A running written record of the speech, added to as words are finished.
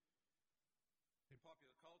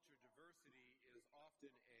popular culture, diversity is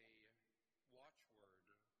often a watchword,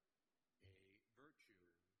 a virtue.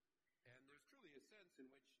 And there's truly a sense in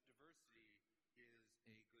which diversity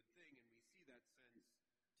is a good thing, and we see that sense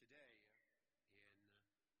today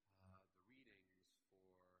in the readings for this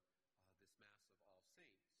Mass of All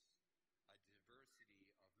Saints. A diversity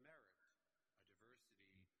of merit, a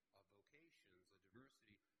diversity of vocations, a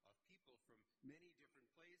diversity of people from many different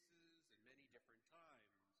places and many different times.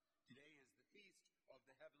 Today is the feast of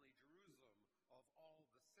the heavenly Jerusalem of all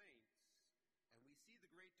the saints. And we see the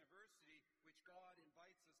great diversity which God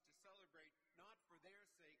invites us to celebrate, not for their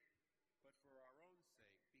sake, but for our own sake,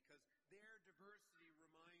 because their diversity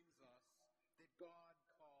reminds us that God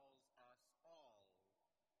calls us all,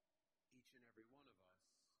 each and every one of us,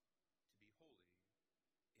 to be holy in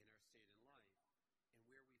our state in life, and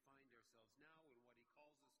where we find ourselves now and what he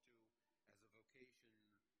calls us to as a vocation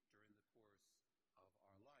during the course of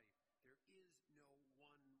our life. There is no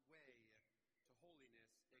one way to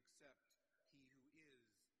holiness except he who is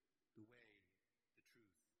the way, the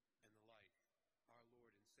truth, and the life, our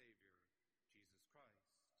Lord and Savior, Jesus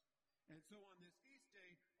Christ. And so on this feast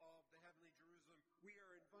day of the heavenly Jerusalem, we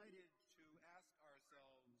are invited to ask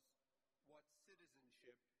ourselves what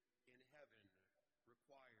citizenship in heaven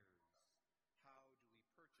requires. How do we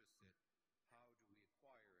purchase it? How do we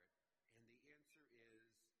acquire it? And the answer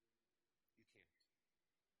is, you can't.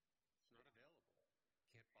 It's not available.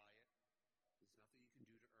 Can't buy it. There's nothing you can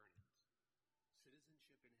do to earn it.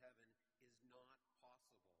 Citizenship in heaven is not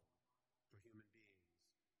possible for human beings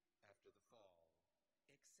after the fall,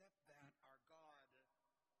 except that our God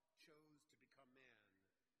chose to become man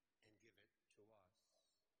and give it to us.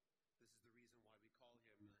 This is the reason why we call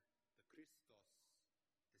him the Christos,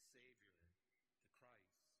 the Savior, the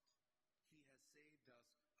Christ. He has saved us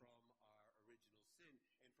from our original sin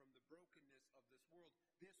and from the brokenness of this world.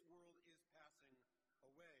 This world is passing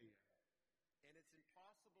away, and it's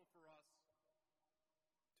impossible for us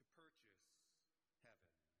to purchase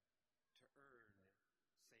heaven, to earn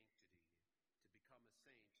sanctity, to become a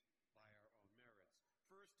saint by our own merits.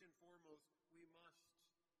 First and foremost, we must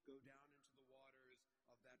go down into the waters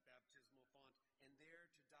of that baptismal font, and there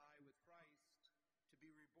to die with Christ, to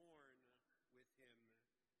be reborn with him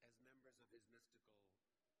as members of his mystical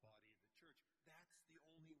body, the church. That's the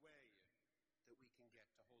only way that we can get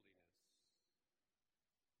to holiness.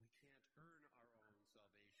 We can't earn our own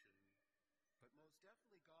salvation, but most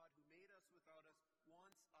definitely God, who made us without us,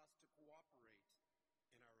 wants us to cooperate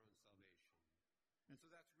in our own salvation. And so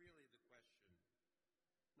that's really the question.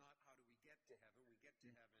 Not how do we get to heaven. We get to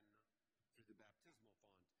heaven through the baptismal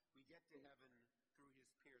font. We get to heaven through his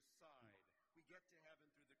pierced side. We get to heaven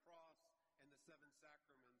through the cross and the seven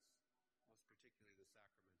sacraments, most particularly the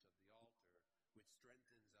sacrament of the altar, which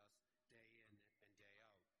strengthens us day in and day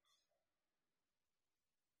out.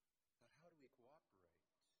 But how do we cooperate?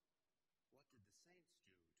 What did the saints do to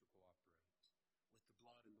cooperate with the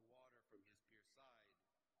blood and the water from his pierced side?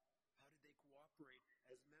 How did they cooperate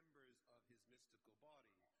as members of his mystical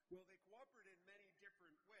body? Well, they cooperated in many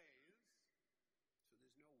different ways. So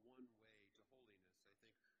there's no one way to holiness. I think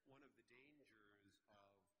one of the dangers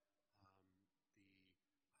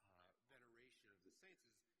of the veneration of the saints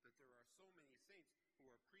is that there are so many saints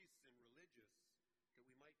who are priests and religious that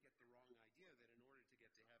we might get the wrong idea that in order to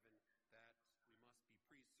get to heaven that we must be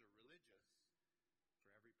priests or religious.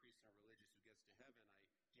 For every priest or religious who gets to heaven,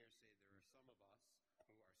 I dare say there are some of us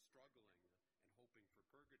who are struggling and hoping for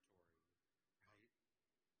purgatory, right?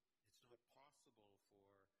 It's not possible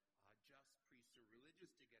for just priests or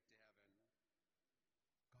religious to get to heaven.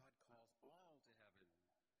 God calls all to heaven.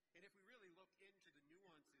 And if we really look into the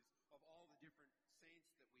nuances of all the different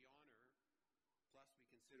saints that we honor, plus we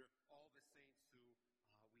consider all the saints who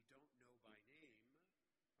we don't know by name, right?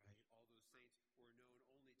 All those saints who are known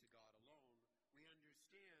only to God alone, we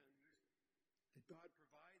understand that God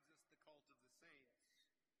provides us the cult of the saints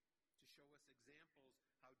to show us examples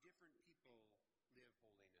how different people live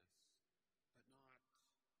holiness, but not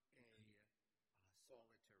a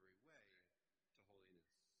solitary way to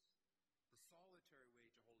holiness. The solitary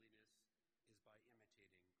way to holiness is by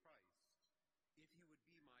imitating Christ. If you would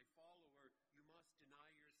be my follower, you must deny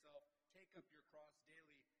yourself, take up your cross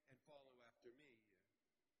daily, and follow after me.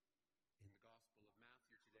 In the Gospel of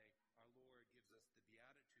Matthew today, our Lord gives us the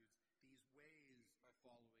Beatitudes, these ways of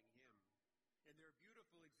following him. And they're a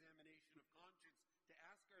beautiful examination of conscience to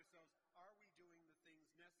ask ourselves, are we doing the things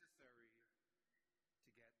necessary to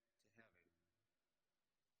get to heaven?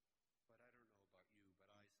 But I don't know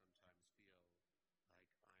about you, but I sometimes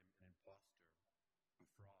feel like I'm an imposter, a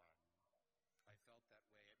fraud. I felt that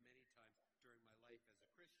way at many times during my life as a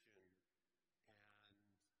Christian,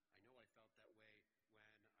 and I know I felt that way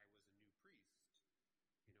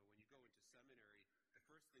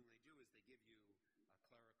first thing they do is they give you a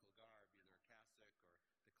clerical garb, either a cassock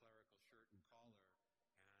or the clerical shirt and collar,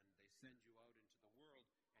 and they send you out into the world,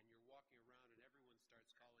 and you're walking around and everyone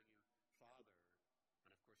starts calling you Father. And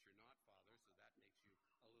of course you're not Father, so that makes you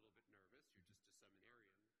a little bit nervous. You're just a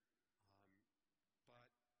seminarian. But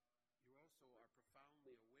you also are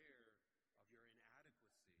profoundly aware of your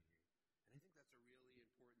inadequacy. And I think that's a really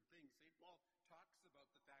important thing. St. Paul talks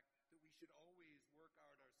about the fact that we should always work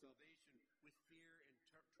out our salvation with fear and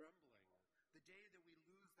trembling. The day that we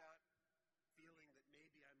lose that feeling that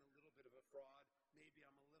maybe I'm a little bit of a fraud, maybe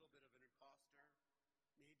I'm a little bit of an imposter,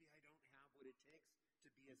 maybe I don't have what it takes to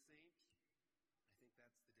be a saint, I think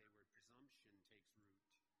that's the day where presumption takes root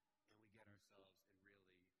and we get ourselves in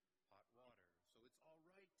really hot water. So it's all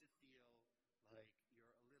right to feel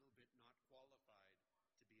like you're a little bit not qualified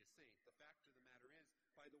to be a saint. The fact of the matter is,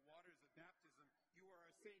 by the waters of baptism, you are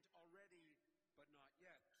a saint already, but not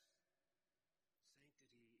yet.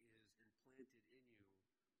 Sanctity is implanted in you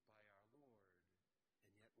by our Lord,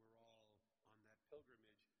 and yet we're all on that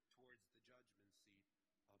pilgrimage towards the judgment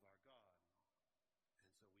seat of our God.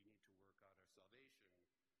 And so we need to work out our salvation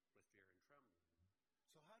with fear and trembling.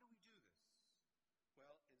 So how do we do this?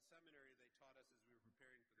 Well, in seminary they taught us as we were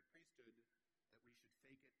preparing for the priesthood that we should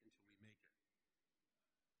fake it until we make it.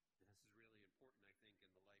 And this is really important, I think,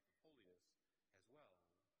 in the life of holiness as well.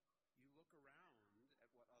 You look around at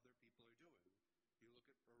what other people are doing. You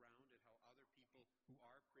look around at how other people who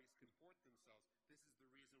are priests comport themselves. This is the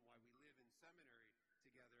reason why we live in seminary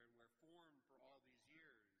together and we're formed for all these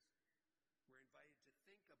years. We're invited to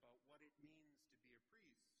think about what it means to be a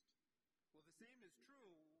priest. Well, the same is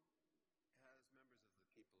true as members of the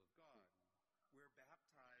people of God. We're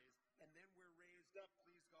baptized and then we're raised up,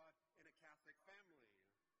 please God, in a Catholic family.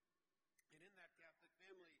 And in that Catholic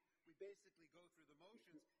family, we basically go through the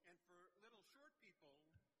motions, and for little short people,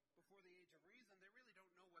 before the age of reason, they really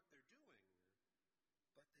don't know what they're doing.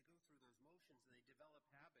 But they go through those motions, and they develop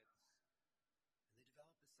habits, and they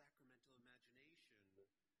develop a sacramental imagination that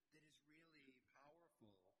is really powerful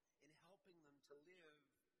in helping them to live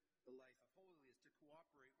the life of holiness, to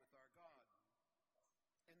cooperate with our God.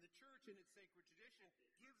 And the Church, in its sacred tradition,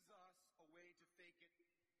 gives us a way to fake it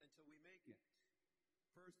until we make it.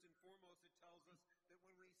 First and foremost, it tells us that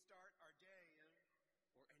when we start our day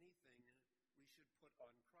or anything, we should put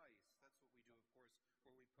on Christ. That's what we do, of course,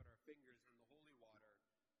 where we put our fingers in the holy water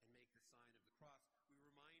and make the sign of the cross. We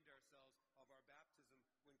remind ourselves of our baptism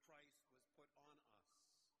when Christ was put on us.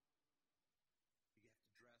 We have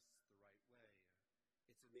to dress the right way.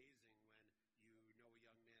 It's amazing when you know a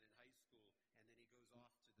young man in high school and then he goes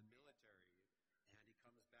off to the military and he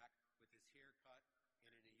comes back with his hair cut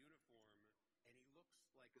and in a uniform, and he looks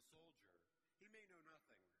like a soldier. He may know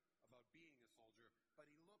nothing about being a soldier, but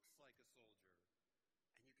he looks like a soldier.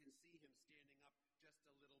 And you can see him standing up just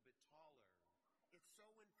a little bit taller. It's so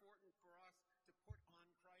important for us to put on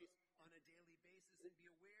Christ on a daily basis and be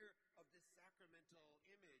aware of this sacramental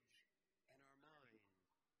image in our mind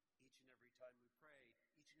each and every time we pray,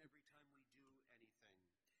 each and every time we do anything.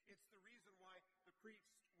 It's the reason why the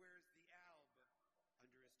priest wears the alb under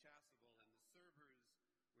his chasuble and the servers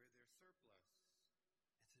wear their surplice.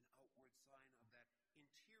 It's an outward sign of that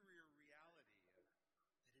interior reality that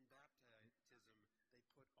in baptism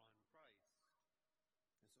they put on Christ.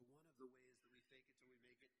 And so one of the ways that we fake it till we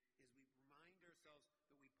make it is we remind ourselves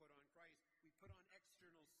that we put on Christ. We put on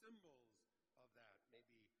external symbols of that,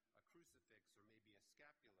 maybe a crucifix or maybe a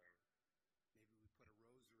scapular. Maybe we put a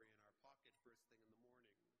rosary in our pocket first thing in the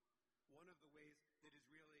morning. One of the ways that is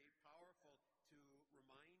really powerful to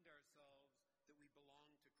remind ourselves that we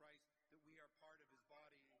belong to Christ, that we are part of his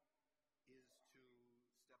body, is to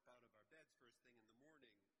step out of our beds first thing in the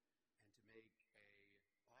morning and to make a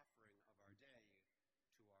offering of our day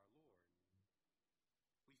to our Lord.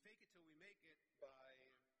 We fake it till we make it by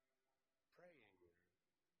praying.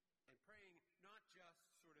 And praying not just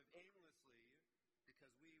sort of aimlessly,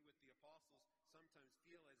 because we with the apostles sometimes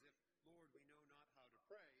feel as if, Lord, we know not how to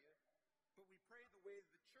pray, but we pray the way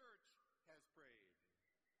the Church has prayed.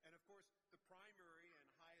 And of course, the primary and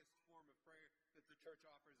highest form of prayer that the Church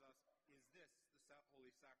offers us is this, the holy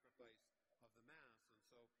sacrifice of the Mass. And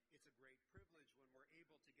so it's a great privilege when we're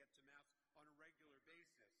able to get to Mass on a regular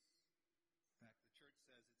basis. In fact, the Church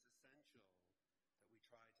says it's essential that we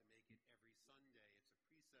try to make it every Sunday. It's a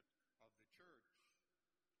precept of the Church.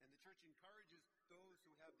 And the Church encourages those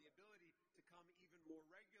who have the ability to come even more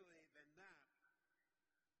regularly than that,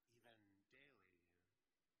 even daily.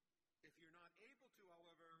 If you're not able to,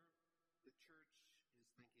 however, the Church is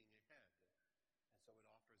thinking ahead. And so it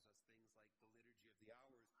offers us things like the Liturgy of the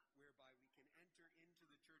Hours, whereby we can enter into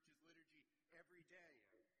the Church's liturgy every day.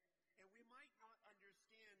 And we might not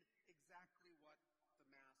understand exactly what the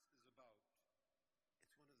Mass is about. It's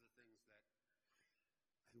one of the things that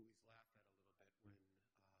I always laugh at a little bit when someone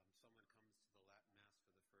comes to the Latin Mass for the first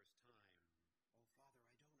time. Oh, Father,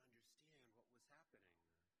 I don't understand what was happening. The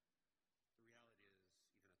reality is, even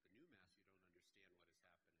at the new Mass, you don't understand what is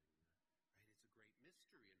happening. Right? It's a great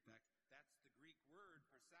mystery. In fact, that's the Greek word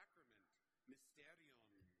for sacrament, mysterion.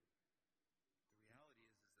 The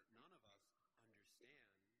reality is that none of us understand.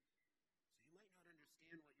 So you might not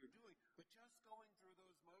understand what you're doing, but just going through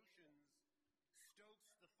those motions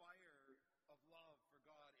stokes the fire of love for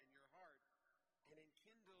God in your heart and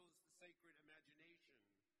enkindles the sacred imagination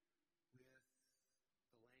with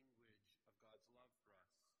the language of God's love for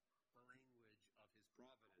us, the language of His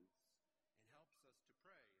providence, and helps us to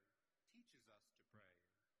pray, teaches us to pray.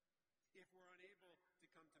 If we're unable to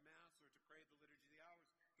come to Mass or to pray the Liturgy of the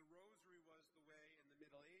Hours, the Rosary was the way in the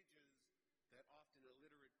Middle Ages that often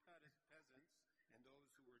illiterate peasants and those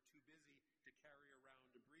who were too busy to carry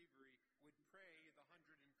around a breviary would pray the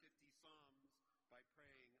 150 Psalms by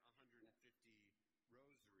praying 150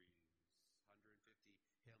 rosaries,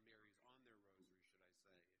 150 Hail Marys on their rosary, should I say,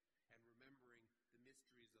 and remembering the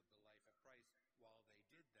mysteries of the life of Christ while they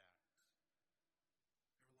did that.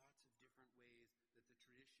 There are lots of different ways that the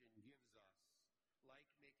tradition gives us, like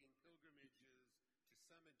making pilgrimages to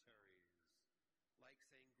cemeteries, like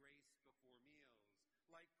saying grace before meals,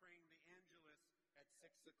 like praying the Angelus at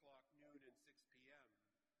 6 o'clock, noon, and 6 p.m.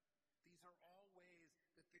 These are all ways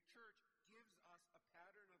that the Church gives us a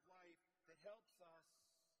pattern of life that helps us to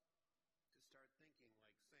start thinking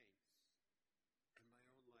like saints. In my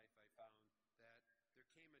own life, I found that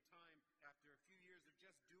there came a time after a few years of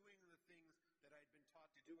just doing the things that I'd been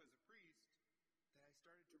taught to do as a priest that I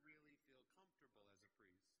started to really feel comfortable as a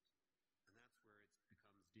priest. And that's where it becomes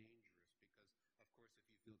dangerous because, of course,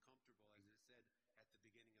 if you feel comfortable, as I said at the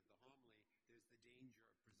beginning of the homily, there's the danger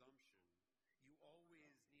of presumption. You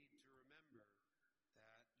always need to remember that you are not worthy.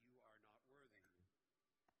 After all, we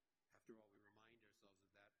remind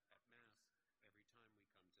ourselves of that at Mass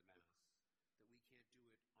every time we come to Mass, that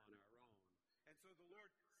we can't do it on our own. And so the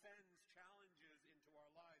Lord sends challenges into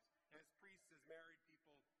our lives as priests, as married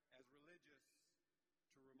people, as religious,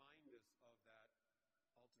 to remind us of that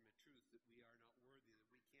ultimate truth that we are not worthy,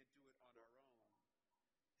 that we can't do it on our own.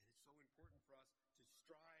 And it's so important for us to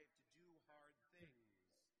strive to do hard things,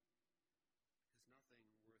 because nothing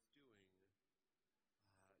worth doing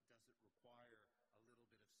doesn't require a little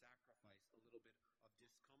bit of sacrifice, a little bit of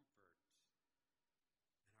discomfort.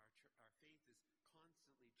 And our faith is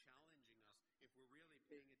constantly challenging us, if we're really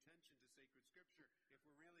paying attention to sacred Scripture, if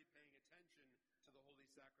we're really paying attention to the holy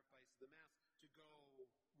sacrifice of the Mass, to go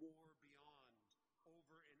more beyond,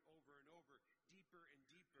 over and over and over, deeper and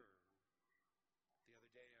deeper. The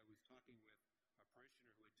other day I was talking with a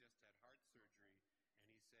parishioner who had just had heart surgery,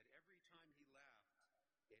 and he said every time he laughed,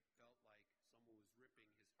 it felt like someone was ripping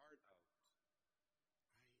his heart out. Right?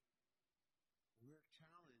 We're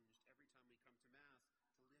challenged every time we come to Mass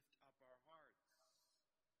to lift up our hearts.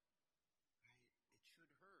 Right? It should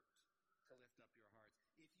hurt to lift up your hearts.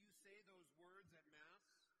 If you say those words at Mass,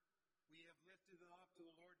 we have lifted them up to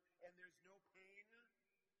the Lord, and there's no pain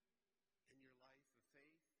in your life of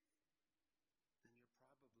faith, then you're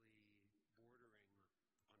probably bordering on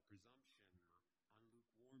presumption, on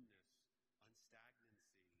lukewarmness, on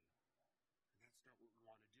stagnancy. And that's not what we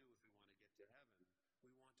want to do if we want to get to heaven. We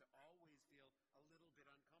want to always feel a little bit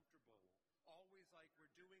uncomfortable, always like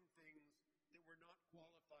we're doing things that we're not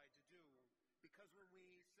qualified to do, because when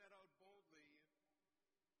we set out boldly,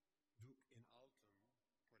 duc in altum,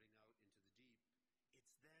 putting out into the deep,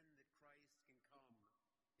 it's then that Christ can come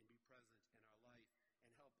and be present in our life and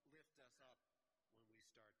help lift us up when we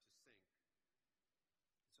start to sink.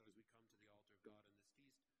 And so as we come to the altar of God in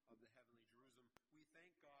this feast of the heavenly Jerusalem, we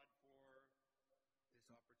thank God for this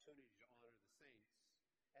opportunity to honor the saints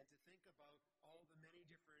and to think about all the many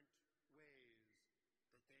different ways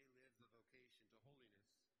that they live the vocation to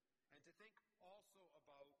holiness, and to think also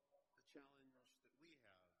about the challenge that we have to be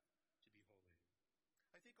holy.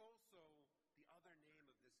 I think also the other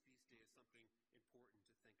name of this feast day is something important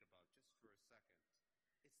to think about just for a second.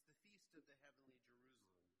 It's the Feast of the Heavenly Jerusalem.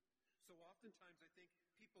 So oftentimes I think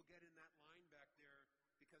people get in that line back there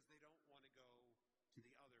because they don't want to go to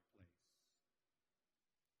the other place.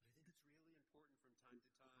 But I think it's really important from time to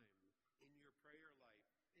time in your prayer life,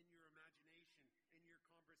 in your imagination, in your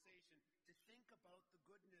conversation, to think about the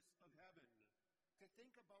goodness of heaven, to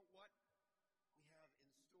think about what we have in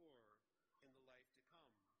store in the life to come.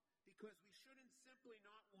 Because we shouldn't simply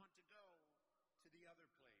not want to go to the other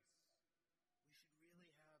place. We should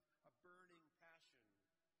really have a burning passion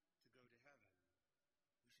to go to heaven.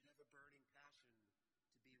 We should have a burning passion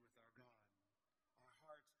to be with our God. Our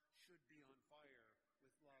hearts should be on fire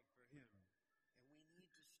with love for Him, and we need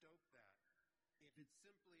to stoke that. If it's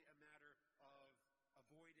simply a matter of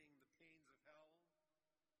avoiding the pains of hell,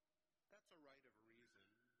 that's a rite of reason.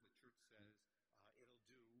 The church says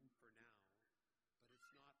it'll do for now, but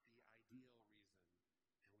it's not the ideal reason,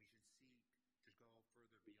 and we should seek to go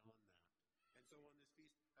further beyond that. And so on this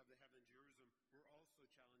Feast of the Heavenly Jerusalem,